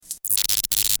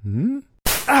Hmm?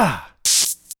 Ah!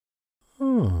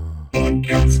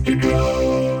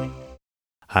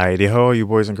 Hi-de ho, you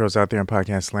boys and girls out there in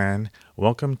podcast land.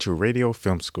 Welcome to Radio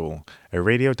Film School, a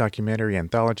radio documentary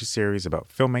anthology series about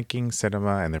filmmaking,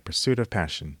 cinema, and the pursuit of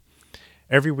passion.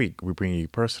 Every week, we bring you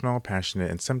personal, passionate,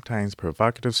 and sometimes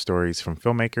provocative stories from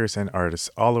filmmakers and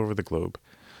artists all over the globe.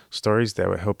 Stories that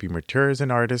will help you mature as an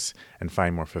artist and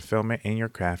find more fulfillment in your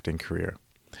craft and career.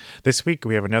 This week,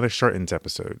 we have another Shortens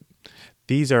episode.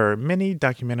 These are mini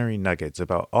documentary nuggets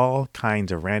about all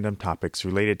kinds of random topics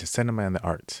related to cinema and the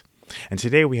arts. And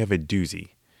today we have a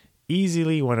doozy.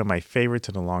 Easily one of my favorites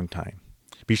in a long time.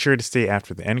 Be sure to stay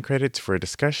after the end credits for a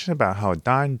discussion about how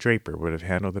Don Draper would have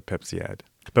handled the Pepsi ad.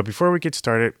 But before we get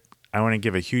started, I want to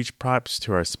give a huge props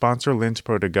to our sponsor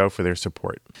LensPro to Go for their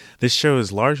support. This show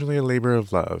is largely a labor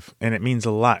of love, and it means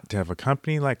a lot to have a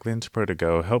company like LensPro to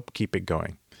Go help keep it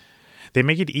going. They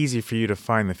make it easy for you to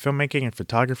find the filmmaking and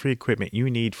photography equipment you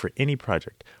need for any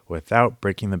project without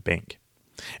breaking the bank.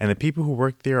 And the people who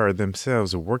work there are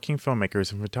themselves working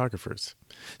filmmakers and photographers,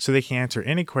 so they can answer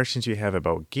any questions you have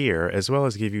about gear as well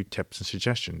as give you tips and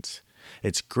suggestions.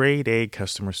 It's grade A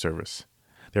customer service.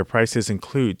 Their prices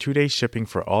include 2-day shipping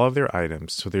for all of their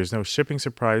items, so there's no shipping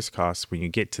surprise costs when you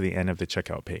get to the end of the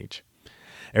checkout page.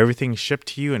 Everything is shipped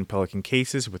to you in Pelican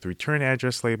cases with return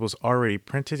address labels already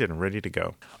printed and ready to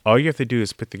go. All you have to do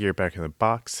is put the gear back in the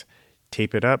box,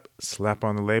 tape it up, slap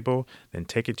on the label, then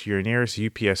take it to your nearest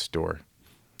UPS store,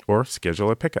 or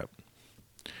schedule a pickup.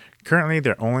 Currently,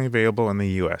 they're only available in the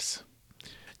U.S.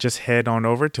 Just head on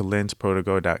over to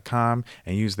lensprotogo.com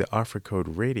and use the offer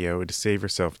code RADIO to save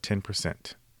yourself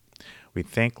 10%. We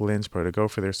thank LensPro to Go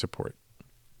for their support.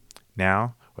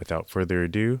 Now, without further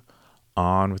ado,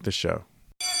 on with the show.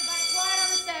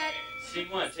 Scene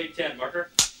 1, take 10, marker.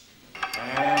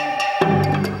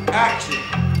 And action!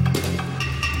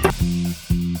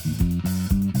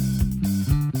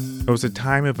 It was a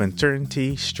time of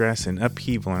uncertainty, stress, and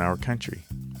upheaval in our country.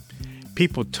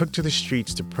 People took to the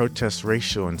streets to protest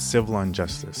racial and civil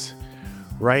injustice.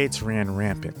 Riots ran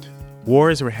rampant.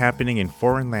 Wars were happening in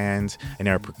foreign lands, and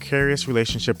our precarious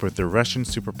relationship with the Russian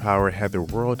superpower had the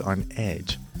world on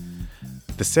edge.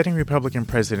 The sitting Republican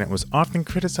president was often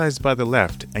criticized by the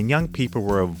left, and young people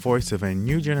were a voice of a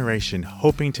new generation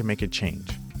hoping to make a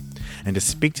change. And to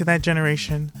speak to that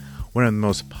generation, one of the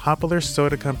most popular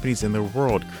soda companies in the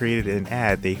world created an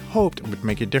ad they hoped would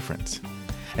make a difference.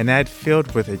 An ad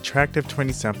filled with attractive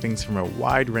 20-somethings from a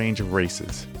wide range of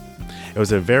races. It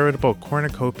was a veritable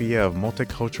cornucopia of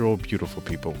multicultural, beautiful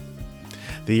people.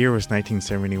 The year was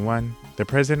 1971, the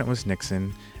president was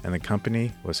Nixon, and the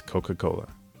company was Coca-Cola.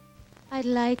 I'd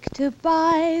like to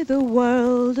buy the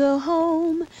world a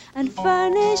home and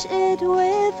furnish it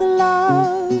with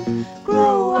love.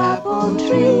 Grow apple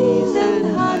trees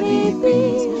and honey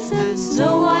bees and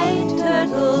snow white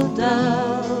turtle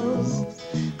doves.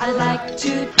 I'd like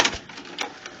to...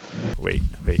 Wait,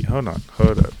 hold up.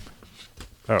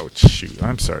 Oh, shoot,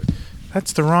 I'm sorry.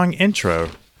 That's the wrong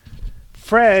intro.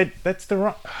 Fred, that's the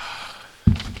wrong...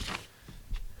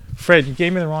 Fred, you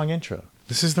gave me the wrong intro.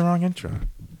 This is the wrong intro.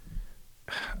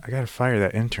 I gotta fire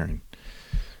that intern.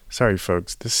 Sorry,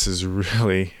 folks. This is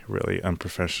really, really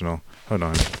unprofessional. Hold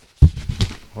on.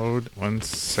 Hold 1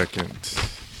 second.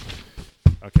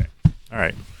 Okay. All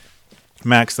right.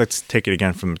 Max, let's take it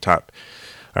again from the top.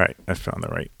 All right. I found the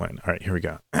right one. All right. Here we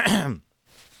go.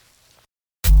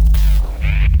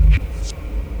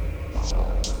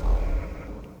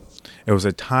 It was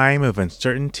a time of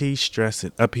uncertainty, stress,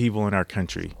 and upheaval in our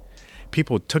country.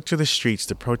 People took to the streets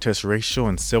to protest racial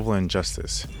and civil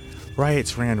injustice.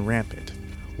 Riots ran rampant.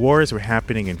 Wars were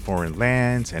happening in foreign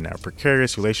lands, and our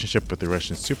precarious relationship with the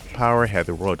Russian superpower had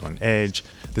the world on edge.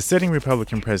 The sitting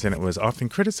Republican president was often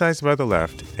criticized by the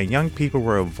left, and young people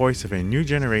were a voice of a new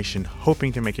generation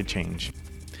hoping to make a change.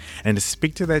 And to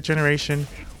speak to that generation,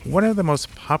 one of the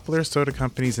most popular soda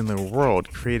companies in the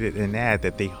world created an ad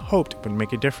that they hoped would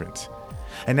make a difference.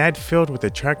 An ad filled with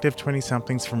attractive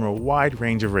 20-somethings from a wide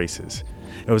range of races.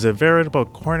 It was a veritable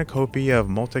cornucopia of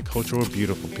multicultural,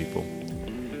 beautiful people.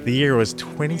 The year was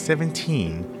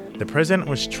 2017, the president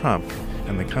was Trump,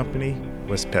 and the company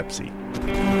was Pepsi.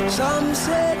 Some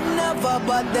said never,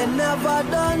 but they never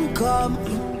done come.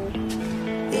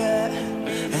 Yeah,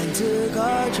 and took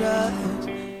our drive.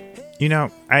 You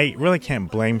know, I really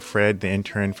can't blame Fred, the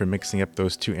intern, for mixing up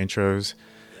those two intros.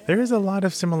 There is a lot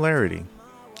of similarity.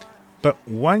 But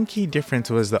one key difference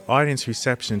was the audience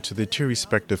reception to the two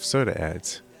respective soda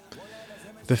ads.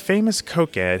 The famous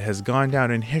Coke ad has gone down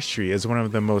in history as one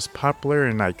of the most popular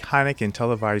and iconic in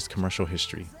televised commercial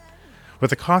history.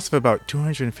 With a cost of about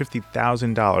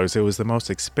 $250,000, it was the most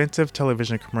expensive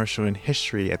television commercial in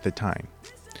history at the time.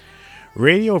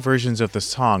 Radio versions of the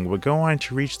song would go on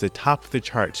to reach the top of the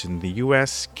charts in the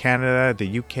US, Canada,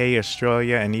 the UK,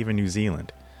 Australia, and even New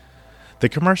Zealand. The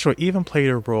commercial even played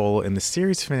a role in the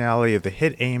series finale of the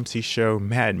hit AMC show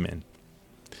Mad Men.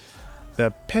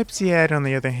 The Pepsi ad, on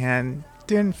the other hand,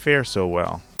 didn't fare so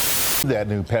well. That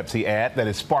new Pepsi ad that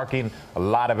is sparking a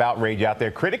lot of outrage out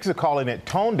there. Critics are calling it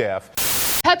tone deaf.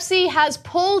 Pepsi has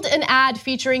pulled an ad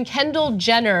featuring Kendall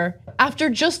Jenner after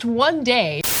just one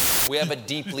day. We have a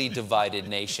deeply divided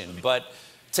nation, but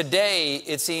today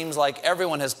it seems like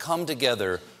everyone has come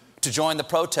together to join the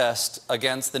protest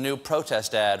against the new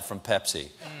protest ad from Pepsi.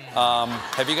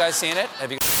 Have you guys seen it?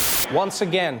 Once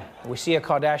again, we see a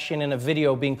Kardashian in a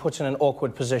video being put in an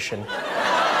awkward position.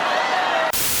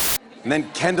 And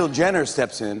then Kendall Jenner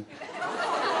steps in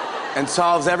and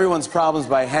solves everyone's problems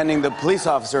by handing the police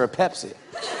officer a Pepsi.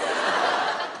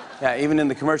 Yeah, even in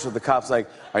the commercial, the cop's like,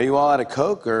 "Are you all out of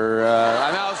Coke?" Or,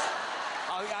 I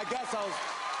guess I was...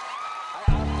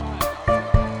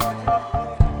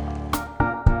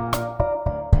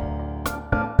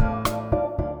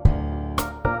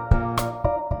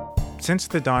 Since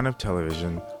the dawn of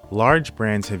television, large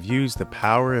brands have used the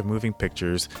power of moving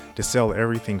pictures to sell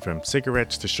everything from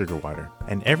cigarettes to sugar water.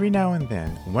 And every now and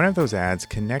then, one of those ads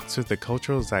connects with the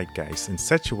cultural zeitgeist in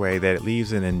such a way that it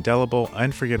leaves an indelible,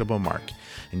 unforgettable mark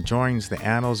and joins the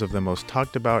annals of the most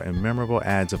talked about and memorable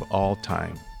ads of all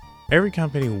time. Every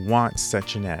company wants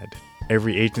such an ad.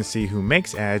 Every agency who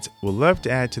makes ads will love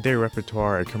to add to their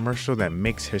repertoire a commercial that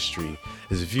makes history,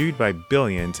 is viewed by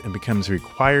billions, and becomes a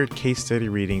required case study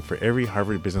reading for every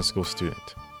Harvard Business School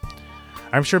student.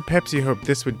 I'm sure Pepsi hoped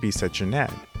this would be such an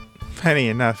ad. Funny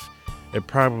enough, it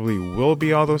probably will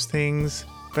be all those things,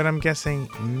 but I'm guessing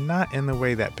not in the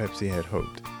way that Pepsi had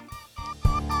hoped.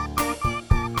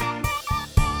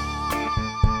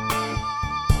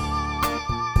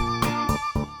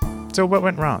 So what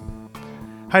went wrong?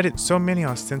 How did so many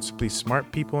ostensibly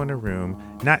smart people in a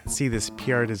room not see this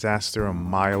PR disaster a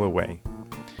mile away?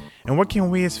 And what can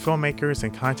we as filmmakers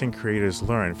and content creators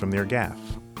learn from their gaffe?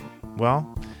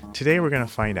 Well, today we're going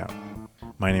to find out.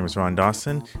 My name is Ron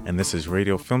Dawson, and this is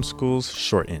Radio Film School's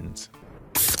Short Ends.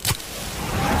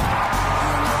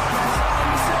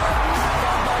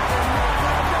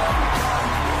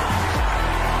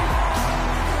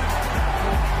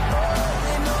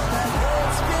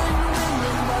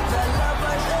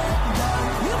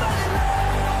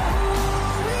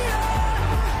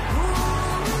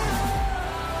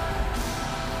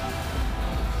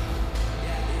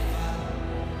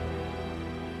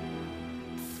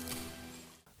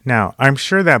 Now, I'm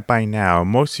sure that by now,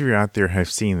 most of you out there have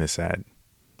seen this ad.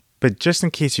 But just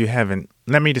in case you haven't,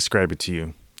 let me describe it to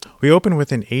you. We open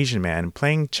with an Asian man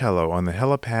playing cello on the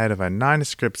helipad of a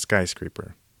nondescript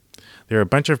skyscraper. There are a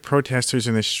bunch of protesters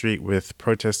in the street with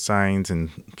protest signs and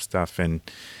stuff, and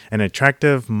an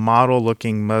attractive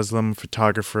model-looking Muslim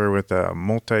photographer with a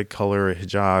multicolor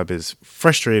hijab is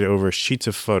frustrated over sheets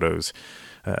of photos.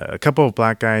 A couple of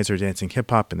black guys are dancing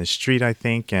hip-hop in the street, I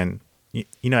think, and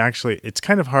you know, actually, it's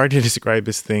kind of hard to describe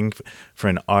this thing for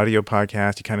an audio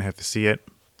podcast. You kind of have to see it.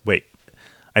 Wait,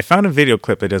 I found a video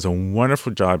clip that does a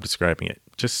wonderful job describing it.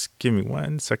 Just give me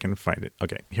 1 second to find it.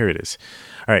 Okay, here it is.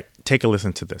 All right, take a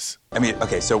listen to this. I mean,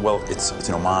 okay, so, well, it's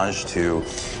an homage to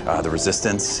the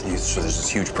resistance. So there's this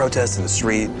huge protest in the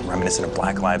street, reminiscent of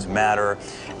Black Lives Matter.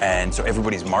 And so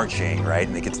everybody's marching, right?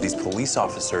 And they get to these police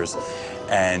officers.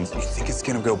 And you think it's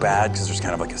going to go bad because there's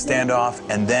kind of like a standoff.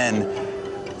 And then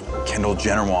Kendall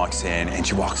Jenner walks in, and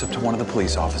she walks up to one of the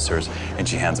police officers, and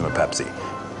she hands him a Pepsi.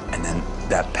 And then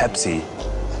that Pepsi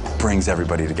brings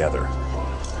everybody together.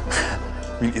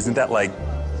 I mean, isn't that like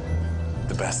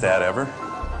the best ad ever?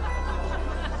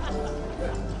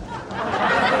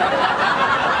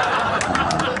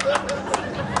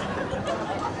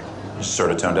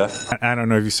 Sort of tone deaf. I don't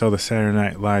know if you saw the Saturday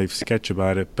Night Live sketch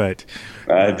about it, but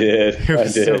I did.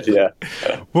 Yeah.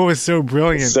 What was so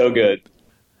brilliant? So good.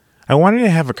 I wanted to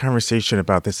have a conversation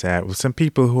about this ad with some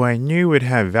people who I knew would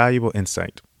have valuable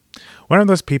insight. One of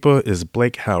those people is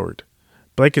Blake Howard.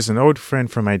 Blake is an old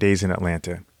friend from my days in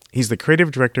Atlanta. He's the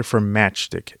creative director for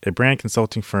Matchstick, a brand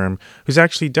consulting firm who's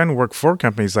actually done work for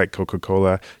companies like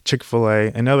Coca-Cola,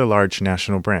 Chick-fil-A, and other large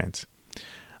national brands.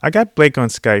 I got Blake on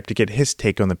Skype to get his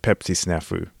take on the Pepsi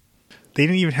snafu. They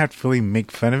didn't even have to really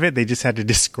make fun of it. They just had to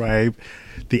describe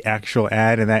the actual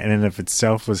ad, and that in and of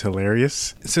itself was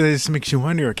hilarious. So this makes you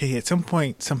wonder, okay, at some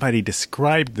point somebody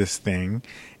described this thing,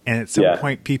 and at some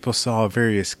point people saw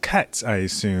various cuts, I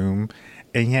assume,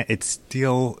 and yet it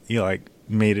still,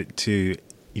 made it to,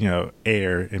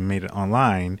 air and made it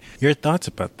online. Your thoughts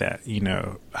about that,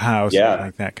 how something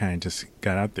like that kind of just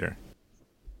got out there?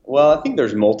 Well, I think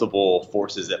there's multiple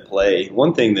forces at play.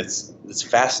 One thing that's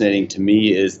fascinating to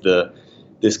me is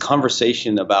this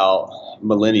conversation about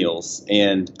millennials,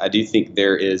 and I do think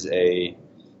there is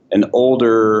an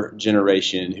older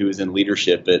generation who is in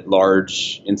leadership at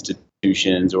large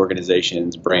institutions,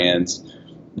 organizations, brands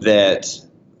that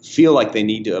feel like they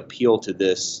need to appeal to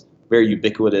this very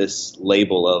ubiquitous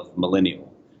label of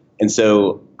millennial. And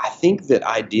so I think that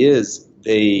ideas,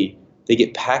 they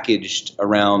get packaged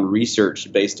around research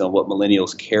based on what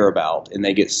millennials care about, and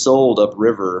they get sold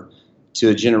upriver to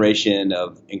a generation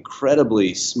of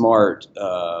incredibly smart,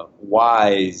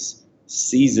 wise,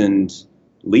 seasoned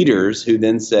leaders who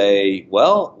then say,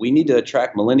 well, we need to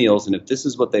attract millennials, and if this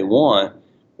is what they want,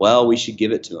 well, we should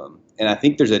give it to them. And I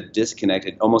think there's a disconnect,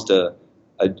 almost a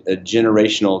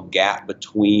generational gap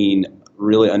between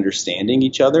really understanding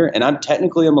each other. And I'm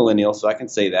technically a millennial, so I can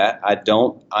say that. I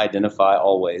don't identify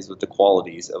always with the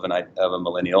qualities of a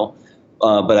millennial,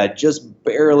 but I just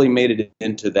barely made it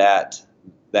into that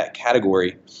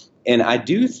category. And I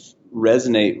do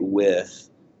resonate with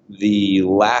the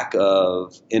lack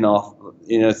of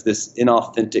it's this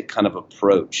inauthentic kind of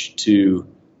approach to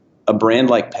a brand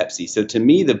like Pepsi. So to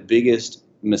me, the biggest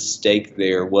mistake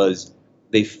there was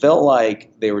they felt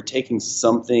like they were taking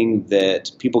something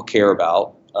that people care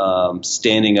about,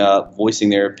 standing up, voicing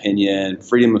their opinion,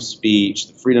 freedom of speech,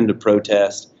 the freedom to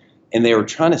protest, and they were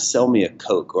trying to sell me a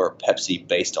Coke or a Pepsi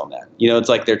based on that. It's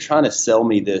like they're trying to sell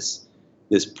me this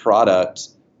product,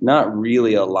 not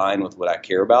really aligned with what I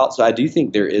care about. So I do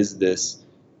think there is this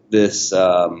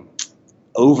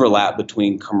overlap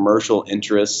between commercial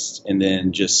interests and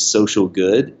then just social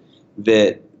good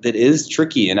that is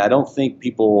tricky, and I don't think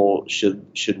people should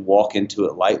walk into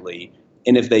it lightly.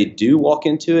 And if they do walk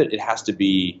into it, it has to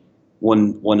be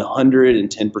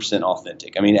 110%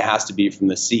 authentic. I mean, it has to be from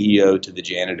the CEO to the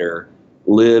janitor,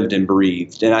 lived and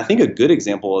breathed. And I think a good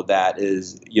example of that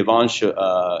is Yvon,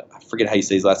 I forget how you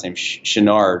say his last name,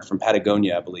 Chouinard from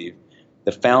Patagonia, I believe,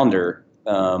 the founder.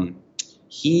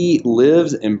 He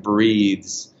lives and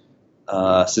breathes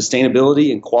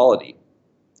sustainability and quality.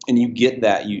 And you get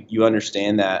that, you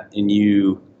understand that, and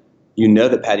you know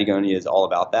that Patagonia is all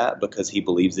about that because he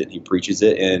believes it and he preaches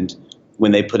it. And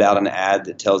when they put out an ad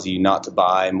that tells you not to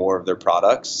buy more of their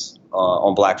products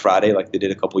on Black Friday like they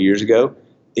did a couple years ago,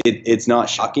 it's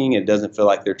not shocking. It doesn't feel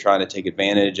like they're trying to take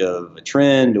advantage of a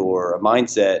trend or a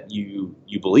mindset. You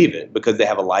believe it because they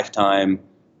have a lifetime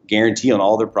guarantee on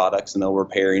all their products and they'll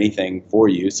repair anything for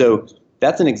you. So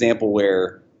that's an example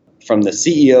where from the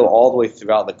CEO all the way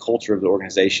throughout the culture of the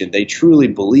organization, they truly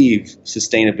believe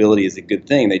sustainability is a good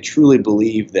thing. They truly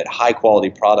believe that high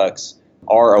quality products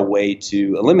are a way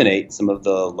to eliminate some of the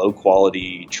low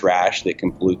quality trash that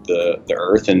can pollute the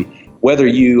earth. And whether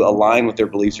you align with their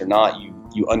beliefs or not,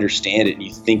 you understand it and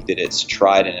you think that it's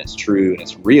tried and it's true and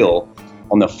it's real.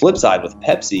 On the flip side with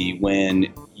Pepsi,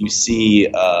 when you see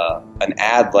an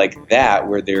ad like that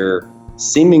where they're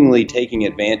seemingly taking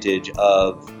advantage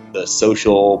of the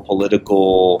social,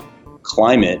 political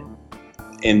climate,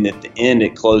 and at the end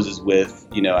it closes with,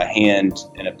 a hand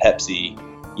and a Pepsi,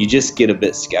 you just get a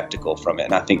bit skeptical from it.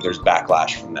 And I think there's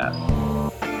backlash from that.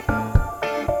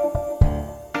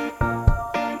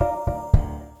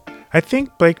 I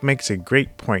think Blake makes a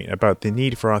great point about the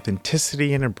need for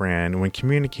authenticity in a brand when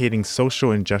communicating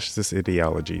social injustice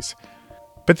ideologies.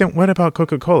 But then what about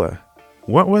Coca-Cola?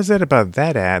 What was it about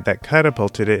that ad that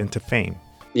catapulted it into fame?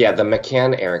 Yeah, the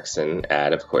McCann Erickson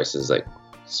ad, of course, is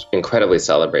incredibly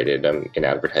celebrated in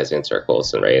advertising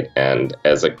circles, and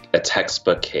as a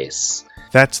textbook case.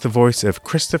 That's the voice of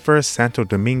Christopher Santo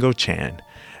Domingo Chan,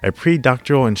 a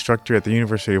pre-doctoral instructor at the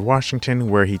University of Washington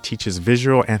where he teaches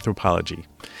visual anthropology.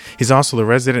 He's also the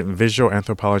resident visual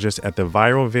anthropologist at the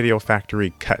Viral Video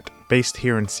Factory Cut, based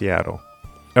here in Seattle.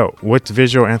 Oh, what's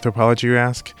visual anthropology, you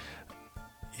ask?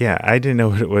 Yeah, I didn't know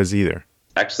what it was either.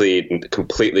 Actually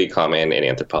completely common in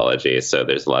anthropology, so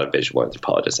there's a lot of visual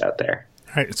anthropologists out there.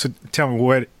 All right, so tell me,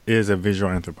 what is a visual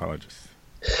anthropologist?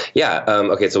 Yeah,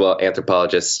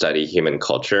 anthropologists study human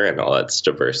culture and all its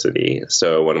diversity.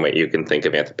 So one way you can think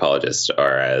of anthropologists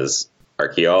are as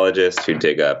archaeologists who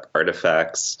dig up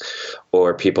artifacts,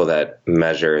 or people that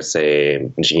measure, say,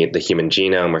 the human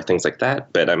genome or things like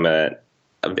that. But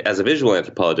as a visual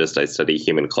anthropologist, I study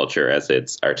human culture as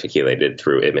it's articulated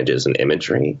through images and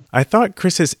imagery. I thought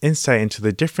Chris's insight into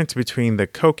the difference between the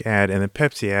Coke ad and the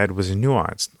Pepsi ad was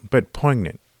nuanced, but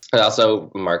poignant. It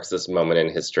also marks this moment in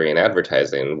history in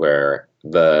advertising where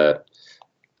the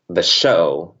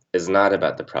show is not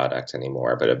about the product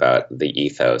anymore, but about the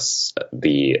ethos,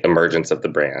 the emergence of the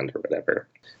brand or whatever.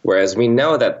 Whereas we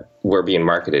know that we're being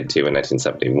marketed to in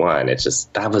 1971, it's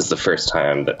just that was the first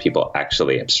time that people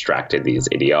actually abstracted these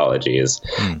ideologies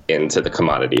into the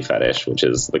commodity fetish, which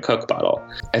is the Coke bottle.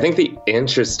 I think the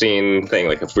interesting thing,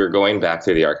 like if we're going back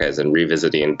through the archives and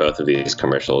revisiting both of these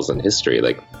commercials in history,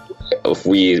 like if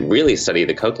we really study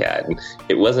the Coke ad,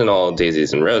 it wasn't all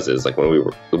daisies and roses. Like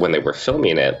when they were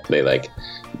filming it, they like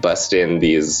bust in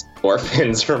these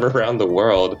orphans from around the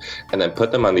world and then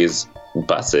put them on these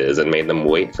buses and made them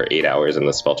wait for 8 hours in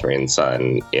the sweltering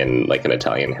sun in like an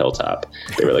Italian hilltop.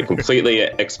 They were like completely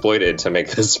exploited to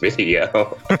make this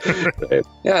video.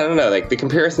 Yeah, I don't know. Like the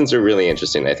comparisons are really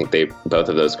interesting. I think both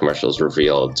of those commercials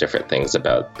reveal different things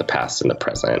about the past and the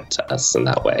present to us in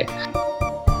that way.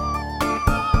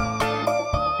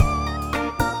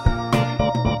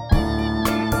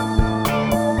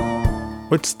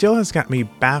 What still has got me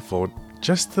baffled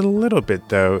just a little bit,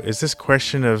 though, is this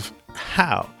question of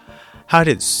how. How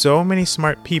did so many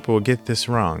smart people get this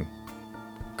wrong?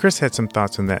 Chris had some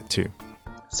thoughts on that, too.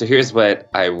 So here's what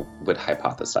I would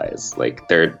hypothesize. Like,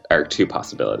 there are two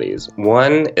possibilities.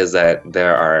 One is that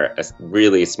there are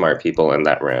really smart people in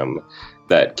that room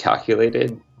that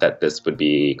calculated that this would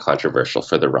be controversial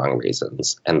for the wrong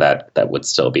reasons, and that would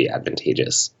still be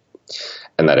advantageous.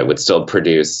 And that it would still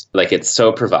produce, like, it's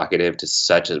so provocative to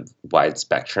such a wide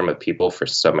spectrum of people for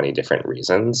so many different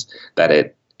reasons that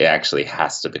it actually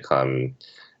has to become,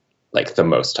 like, the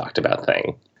most talked about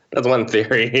thing. That's one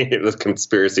theory, the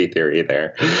conspiracy theory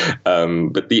there.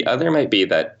 But the other might be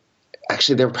that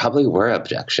actually there probably were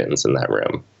objections in that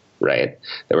room, right?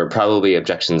 There were probably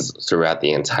objections throughout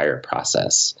the entire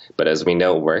process. But as we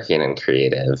know, working in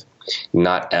creative,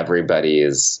 not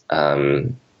everybody's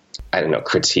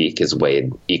critique is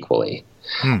weighed equally.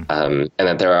 And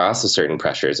that there are also certain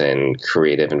pressures in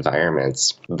creative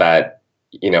environments that,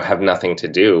 have nothing to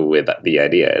do with the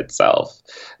idea itself,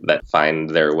 that find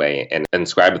their way and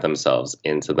inscribe themselves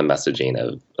into the messaging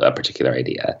of a particular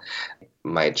idea.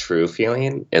 My true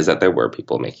feeling is that there were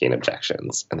people making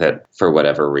objections and that for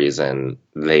whatever reason,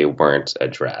 they weren't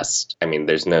addressed. I mean,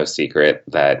 there's no secret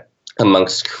that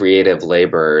amongst creative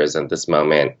laborers at this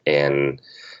moment in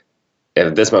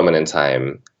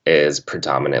time is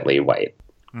predominantly white.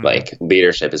 Like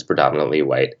leadership is predominantly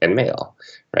white and male,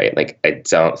 right? Like I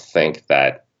don't think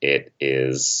that it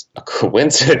is a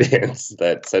coincidence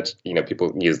that such,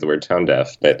 people use the word tone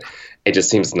deaf, but it just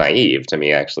seems naive to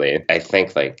me, actually. I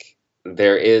think like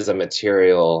there is a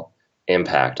material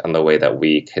impact on the way that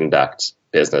we conduct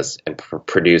business and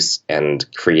produce and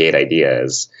create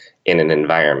ideas in an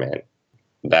environment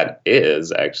that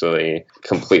is actually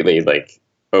completely like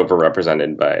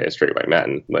overrepresented by straight white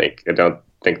men. Like, I don't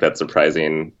think that's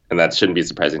surprising, and that shouldn't be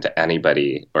surprising to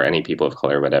anybody or any people of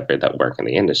color, whatever, that work in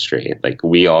the industry. Like,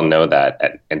 we all know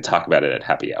that and talk about it at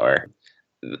happy hour.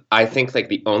 I think like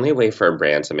the only way for a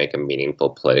brand to make a meaningful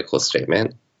political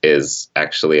statement is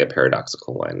actually a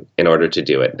paradoxical one. In order to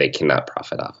do it, they cannot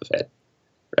profit off of it,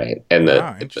 right? And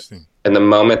the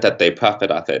moment that they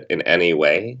profit off it in any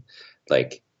way,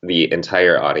 like the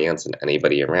entire audience and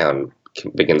anybody around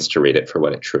begins to read it for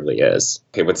what it truly is.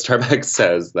 Okay, when Starbucks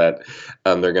says that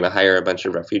they're going to hire a bunch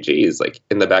of refugees, like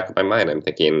in the back of my mind, I'm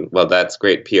thinking, well, that's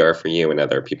great PR for you and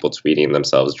other people tweeting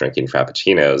themselves drinking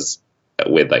frappuccinos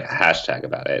with like a hashtag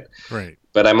about it. Right.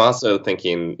 But I'm also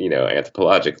thinking,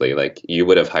 anthropologically, like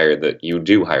you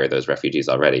do hire those refugees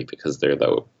already because they're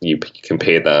low. You can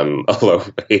pay them a low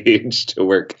wage to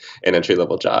work an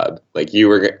entry-level job. Like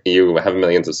you have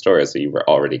millions of stores, so you were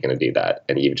already going to do that,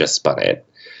 and you've just spun it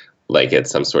like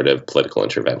it's some sort of political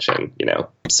intervention,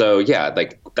 So yeah,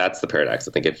 like that's the paradox.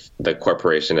 I think if the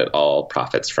corporation at all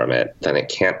profits from it, then it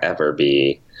can't ever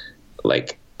be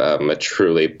like a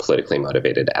truly politically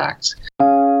motivated act.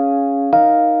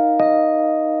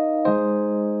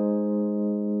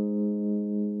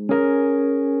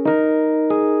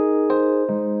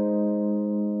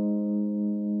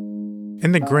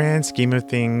 In the grand scheme of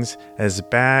things, as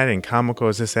bad and comical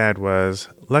as this ad was,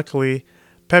 luckily,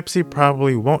 Pepsi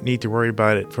probably won't need to worry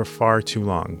about it for far too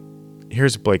long.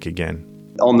 Here's Blake again.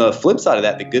 On the flip side of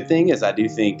that, the good thing is I do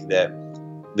think that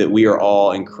we are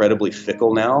all incredibly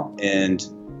fickle now. And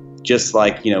just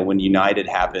like, when United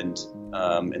happened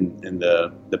and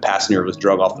the passenger was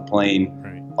drug off the plane,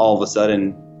 right, all of a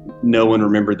sudden, no one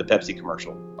remembered the Pepsi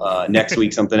commercial. Next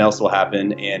week, something else will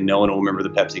happen and no one will remember the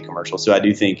Pepsi commercial. So I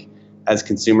do think as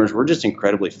consumers, we're just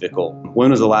incredibly fickle.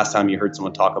 When was the last time you heard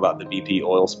someone talk about the BP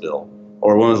oil spill?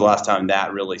 Or when was the last time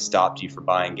that really stopped you from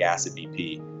buying gas at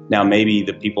BP? Now, maybe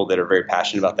the people that are very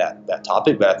passionate about that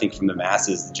topic, but I think from the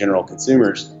masses, the general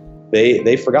consumers,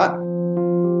 they forgot.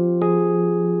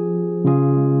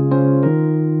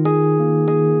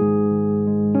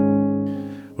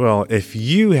 Well, if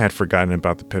you had forgotten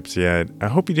about the Pepsi ad, I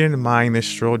hope you didn't mind this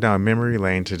stroll down memory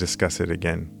lane to discuss it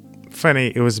again.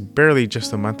 Funny, it was barely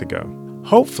just a month ago.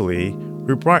 Hopefully,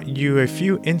 we brought you a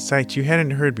few insights you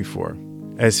hadn't heard before.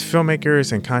 As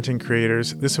filmmakers and content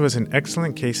creators, this was an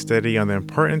excellent case study on the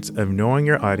importance of knowing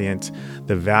your audience,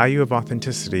 the value of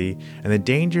authenticity, and the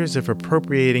dangers of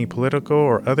appropriating political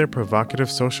or other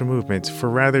provocative social movements for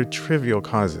rather trivial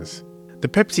causes. The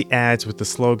Pepsi ads with the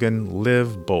slogan,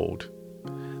 "Live Bold."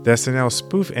 The SNL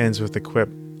spoof ends with the quip,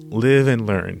 "Live and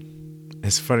learn."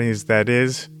 As funny as that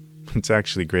is, it's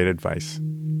actually great advice.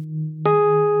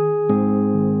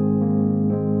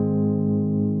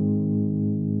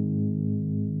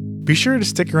 Be sure to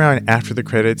stick around after the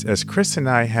credits as Chris and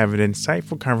I have an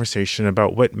insightful conversation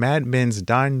about what Mad Men's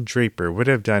Don Draper would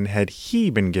have done had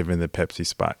he been given the Pepsi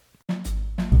spot.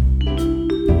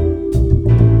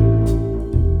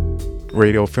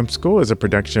 Radio Film School is a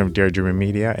production of Daredreamer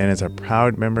Media and is a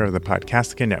proud member of the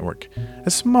Podcastica Network,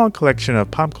 a small collection of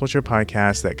pop culture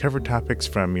podcasts that cover topics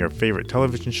from your favorite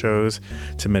television shows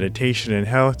to meditation and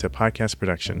health to podcast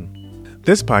production.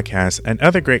 This podcast and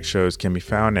other great shows can be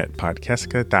found at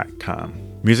podcastica.com.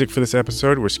 Music for this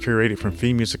episode was curated from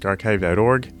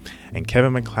freemusicarchive.org and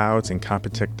Kevin MacLeod's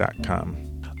Incompetech.com.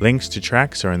 Links to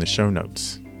tracks are in the show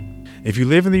notes. If you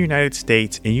live in the United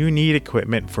States and you need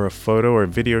equipment for a photo or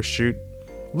video shoot,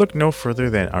 look no further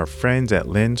than our friends at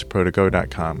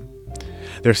lensprotogo.com.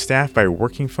 They're staffed by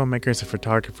working filmmakers and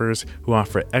photographers who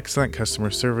offer excellent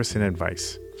customer service and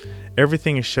advice.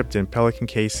 Everything is shipped in Pelican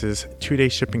cases, 2-day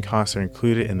shipping costs are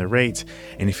included in the rates,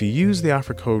 and if you use the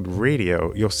offer code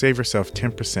RADIO, you'll save yourself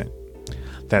 10%.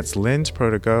 That's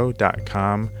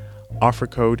lensprotogo.com, offer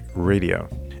code RADIO.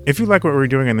 If you like what we're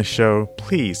doing on the show,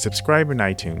 please subscribe in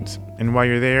iTunes, and while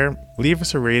you're there, leave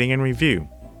us a rating and review.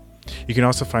 You can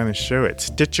also find the show at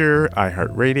Stitcher,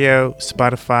 iHeartRadio,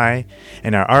 Spotify,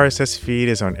 and our RSS feed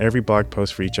is on every blog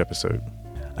post for each episode.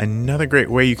 Another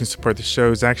great way you can support the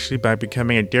show is actually by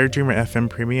becoming a Daredreamer FM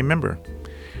Premium member.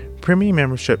 Premium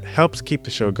membership helps keep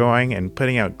the show going and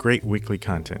putting out great weekly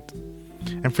content.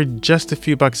 And for just a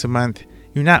few bucks a month,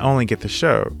 you not only get the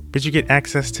show, but you get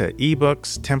access to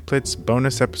ebooks, templates,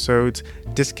 bonus episodes,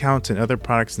 discounts and other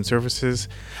products and services,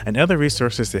 and other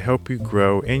resources to help you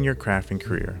grow in your craft and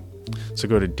career. So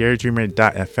go to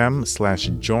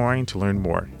daredreamer.fm/join to learn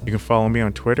more. You can follow me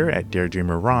on Twitter at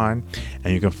DaredreamerRon,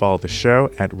 and you can follow the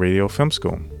show at Radio Film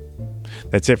School.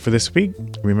 That's it for this week.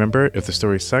 Remember, if the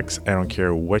story sucks, I don't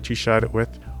care what you shot it with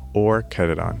or cut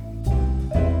it on.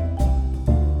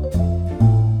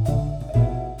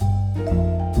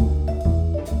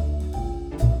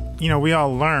 You know, we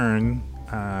all learn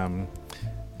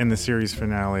in the series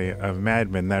finale of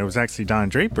Mad Men that it was actually Don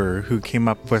Draper who came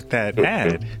up with that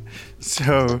ad.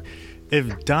 So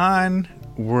if Don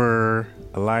were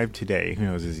alive today, who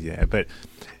knows is yet, but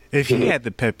if he had the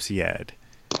Pepsi ad,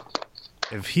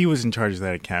 if he was in charge of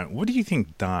that account, what do you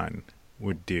think Don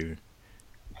would do?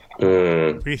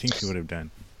 What do you think he would have done?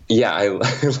 Yeah, I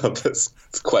love this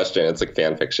question. It's like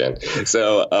fan fiction.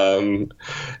 So,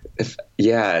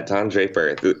 Don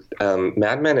Draper.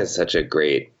 Mad Men is such a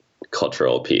great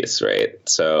cultural piece, right?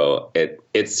 So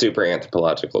it's super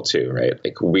anthropological too, right?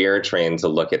 Like we're trained to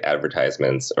look at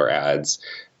advertisements or ads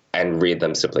and read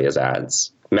them simply as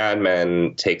ads. Mad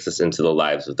Men takes us into the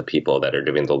lives of the people that are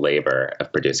doing the labor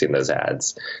of producing those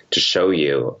ads to show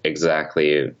you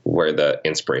exactly where the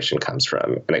inspiration comes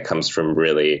from. And it comes from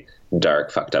really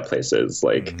dark, fucked up places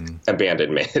like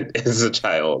abandonment as a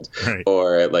child, right,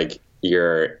 or like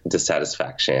your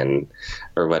dissatisfaction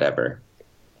or whatever.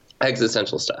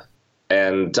 Existential stuff.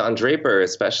 And Don Draper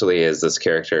especially is this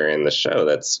character in the show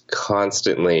that's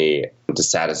constantly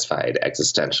dissatisfied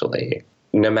existentially.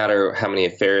 No matter how many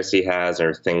affairs he has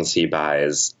or things he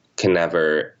buys, can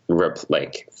never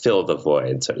fill the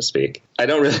void, so to speak. I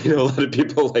don't really know a lot of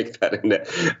people like that.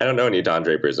 I don't know any Don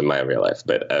Drapers in my real life,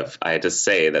 but if I had to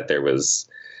say that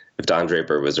if Don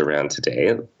Draper was around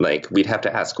today, we'd have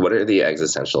to ask, what are the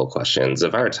existential questions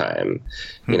of our time?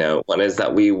 You know, one is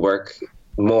that we work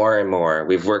more and more.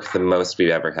 We've worked the most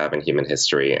we ever have in human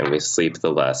history, and we sleep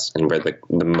the less, and we're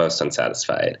the most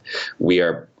unsatisfied. We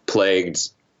are plagued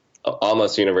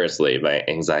almost universally by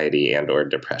anxiety and or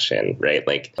depression, right?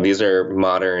 Like these are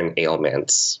modern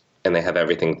ailments and they have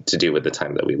everything to do with the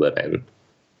time that we live in.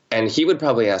 And he would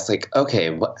probably ask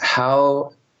okay,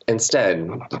 how instead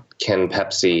can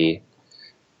this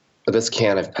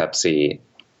can of Pepsi,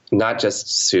 not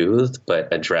just soothe,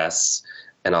 but address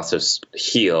and also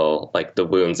heal the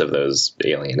wounds of those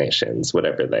alienations,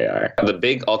 whatever they are. The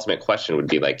big ultimate question would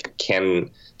be can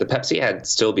the Pepsi ad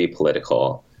still be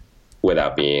political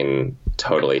without being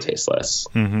totally tasteless.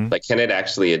 Like, can it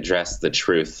actually address the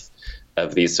truth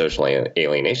of these social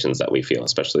alienations that we feel,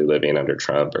 especially living under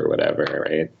Trump or whatever,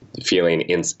 right?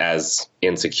 Feeling as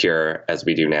insecure as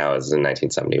we do now as in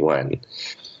 1971.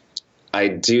 I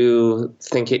do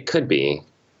think it could be,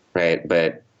 right?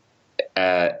 But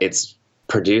it's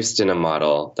produced in a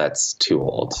model that's too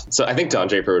old. So I think Don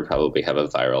Draper would probably have a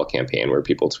viral campaign where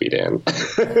people tweet in.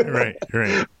 Right.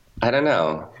 I don't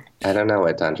know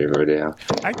what Don Draper would do.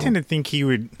 I tend to think he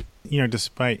would,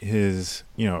 despite his,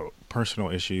 personal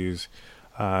issues,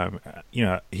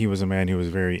 he was a man who was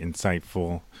very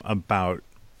insightful about,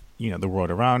 the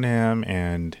world around him,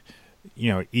 and,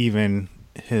 even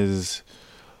his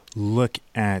look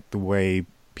at the way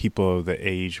people of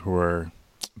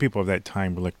that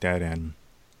time were looked at, and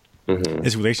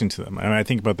his relation to them. I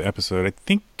think about the episode, I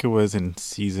think it was in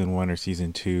season 1 or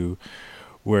season 2,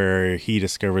 where he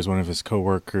discovers one of his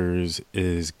coworkers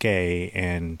is gay,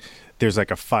 and there's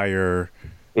like a fire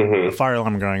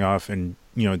alarm going off, and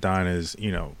Don is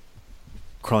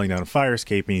crawling down a fire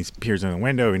escape, and he peers in the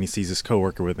window and he sees his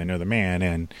coworker with another man,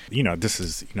 and this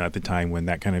is at the time when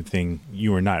that kind of thing,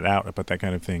 you were not out about that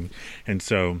kind of thing, and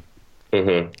so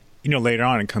later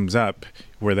on it comes up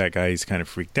where that guy's kind of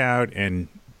freaked out, and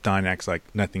Don acts like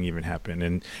nothing even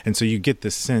happened, and so you get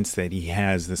this sense that he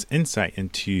has this insight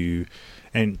into,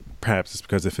 and perhaps it's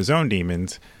because of his own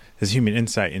demons, his human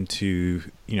insight into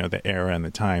the era and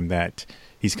the time, that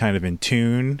he's kind of in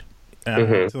tune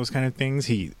to those kind of things.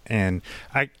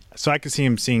 I could see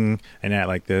him seeing an ad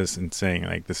like this and saying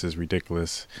like, this is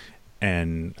ridiculous,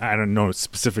 and I don't know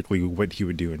specifically what he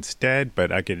would do instead,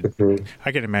 but I could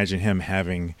imagine him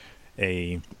having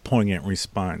a poignant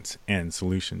response and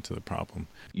solution to the problem.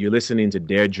 You're listening to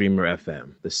Dare Dreamer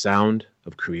FM, the sound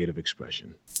of creative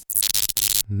expression.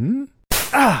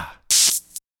 Ah!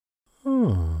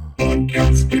 Oh.